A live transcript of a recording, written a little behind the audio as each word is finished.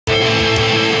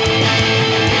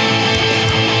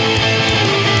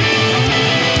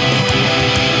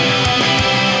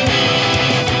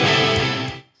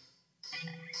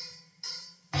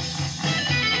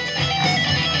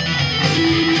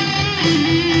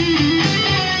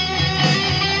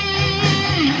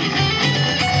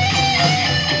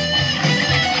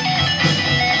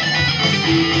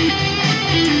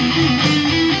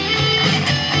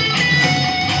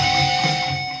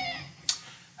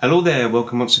Hello there,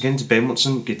 welcome once again to Ben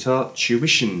Watson Guitar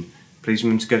Tuition. Please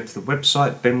remember to go to the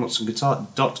website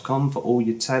benwatsonguitar.com for all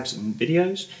your tabs and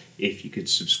videos. If you could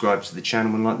subscribe to the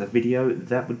channel and like the video,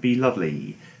 that would be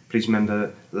lovely. Please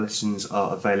remember lessons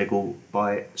are available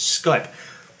by Skype.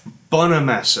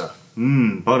 Bonnamassa.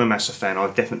 Bonnamassa fan,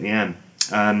 I definitely am.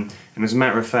 And as a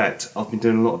matter of fact, I've been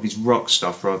doing a lot of his rock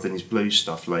stuff rather than his blues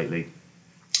stuff lately.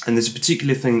 And there's a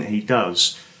particular thing that he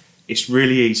does, it's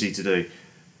really easy to do,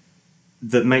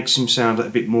 that makes him sound a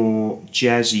bit more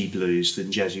jazzy blues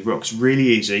than jazzy rock. It's really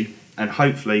easy, and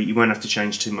hopefully you won't have to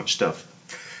change too much stuff.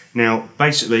 Now,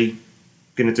 basically,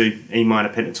 going to do E minor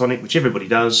pentatonic, which everybody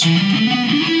does.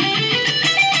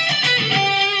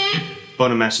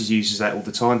 Bonnamassa uses that all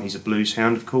the time. He's a blues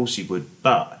hound, of course he would,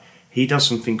 but he does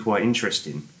something quite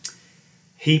interesting.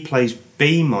 He plays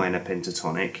B minor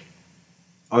pentatonic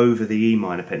over the E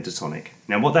minor pentatonic.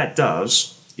 Now, what that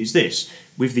does is this.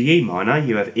 With the E minor,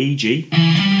 you have E, G,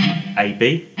 A,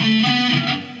 B,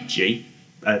 G,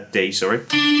 D, sorry,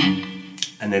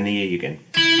 and then the E again.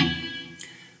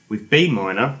 With B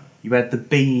minor, you add the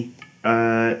B,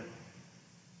 the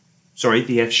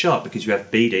F sharp, because you have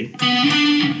B, D,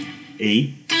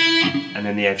 E, and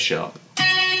then the F sharp.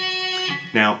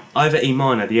 Now, over E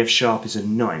minor, the F sharp is a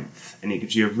ninth, and it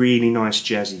gives you a really nice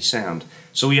jazzy sound.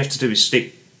 So all you have to do is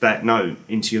stick that note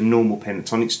into your normal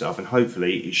pentatonic stuff, and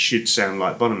hopefully it should sound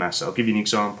like Bonnamassa. I'll give you an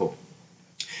example.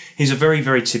 Here's a very,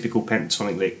 very typical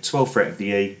pentatonic lick. 12th fret of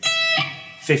the E,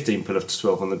 15 pull off to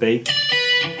 12 on the B,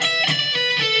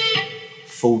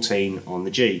 14 on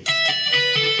the G,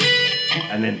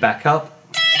 and then back up.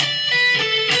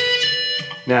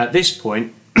 Now at this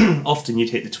point, often you'd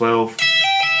hit the 12,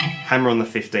 hammer on the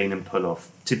 15 and pull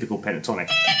off. Typical pentatonic.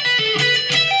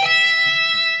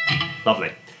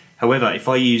 Lovely. However, if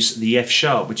I use the F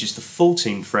sharp, which is the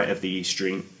 14th fret of the E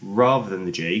string, rather than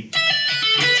the G,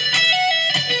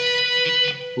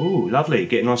 ooh, lovely,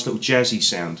 get a nice little jazzy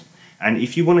sound. And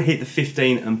if you want to hit the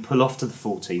 15 and pull off to the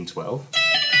 14, 12,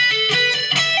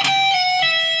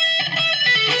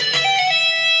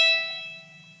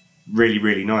 really,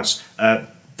 really nice.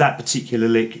 That particular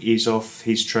lick is off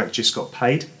his track Just Got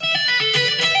Paid.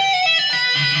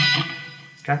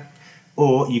 Okay,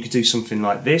 or you could do something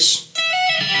like this.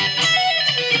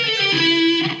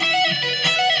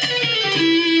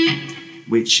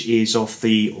 Which is off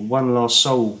the One Last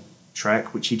Soul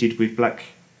track, which he did with Black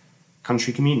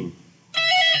Country Communion.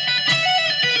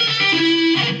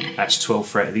 That's 12th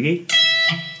fret of the E,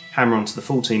 hammer onto the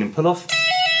 14 and pull off,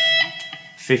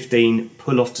 15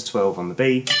 pull off to 12 on the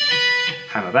B,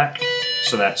 hammer back,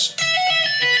 so that's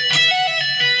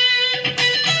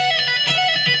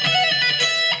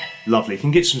lovely. You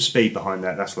can get some speed behind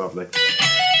that, that's lovely.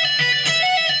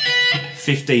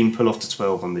 15 pull off to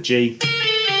 12 on the G,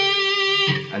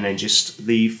 and then just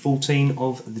the 14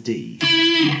 of the D.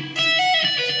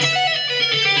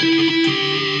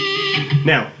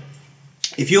 Now,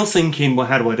 if you're thinking, well,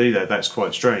 how do I do that? That's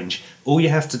quite strange. All you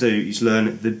have to do is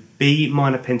learn the B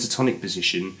minor pentatonic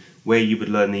position where you would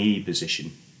learn the E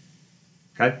position.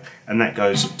 Okay? And that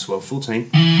goes 12,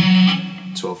 14,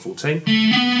 12, 14,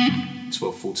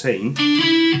 12, 14,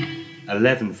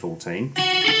 11, 14,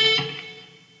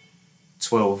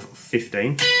 12,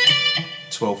 15,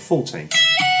 12, 14.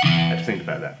 Have to think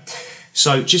about that.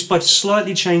 So just by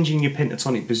slightly changing your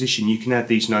pentatonic position, you can add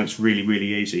these notes really,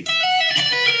 really easy.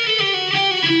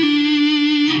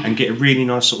 And get a really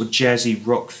nice sort of jazzy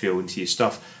rock feel into your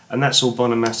stuff. And that's all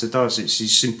Bonnamassa does. It's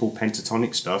his simple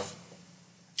pentatonic stuff.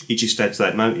 He just adds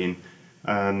that note in.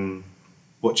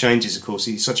 What changes, of course,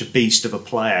 he's such a beast of a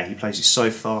player. He plays it so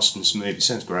fast and smooth. It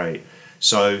sounds great.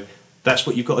 So that's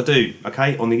what you've got to do,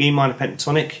 okay? On the E minor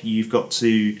pentatonic, you've got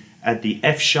to add the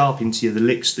F sharp into the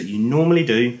licks that you normally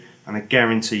do, and I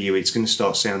guarantee you it's going to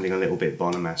start sounding a little bit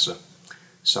Bonnamassa.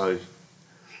 So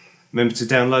remember to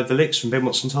download the licks from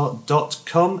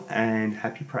benwatsonguitar.com, and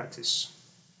happy practice.